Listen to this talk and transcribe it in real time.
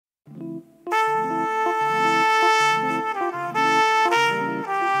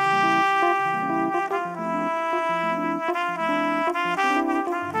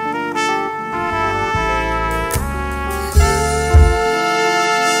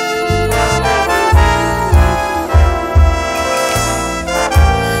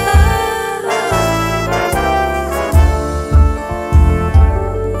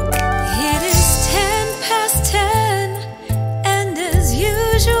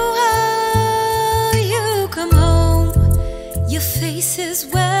face is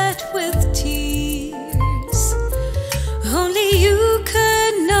wet with tears. Only you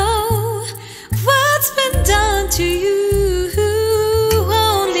could know what's been done to you.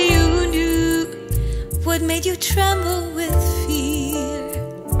 Only you knew what made you tremble with fear.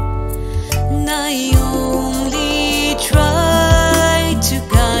 And I only tried to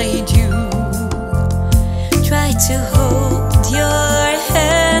guide you, tried to hold your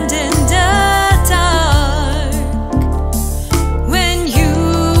hand in the dark. When you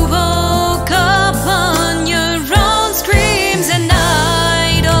woke up on your own screams at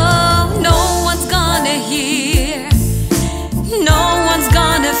night, oh, no one's gonna hear, no one's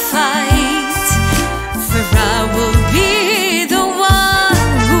gonna fight, for I will be the one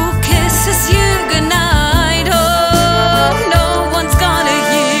who kisses you goodnight. Oh, no one's gonna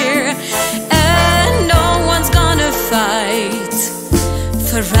hear, and no one's gonna fight,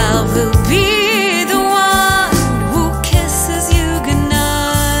 for I will be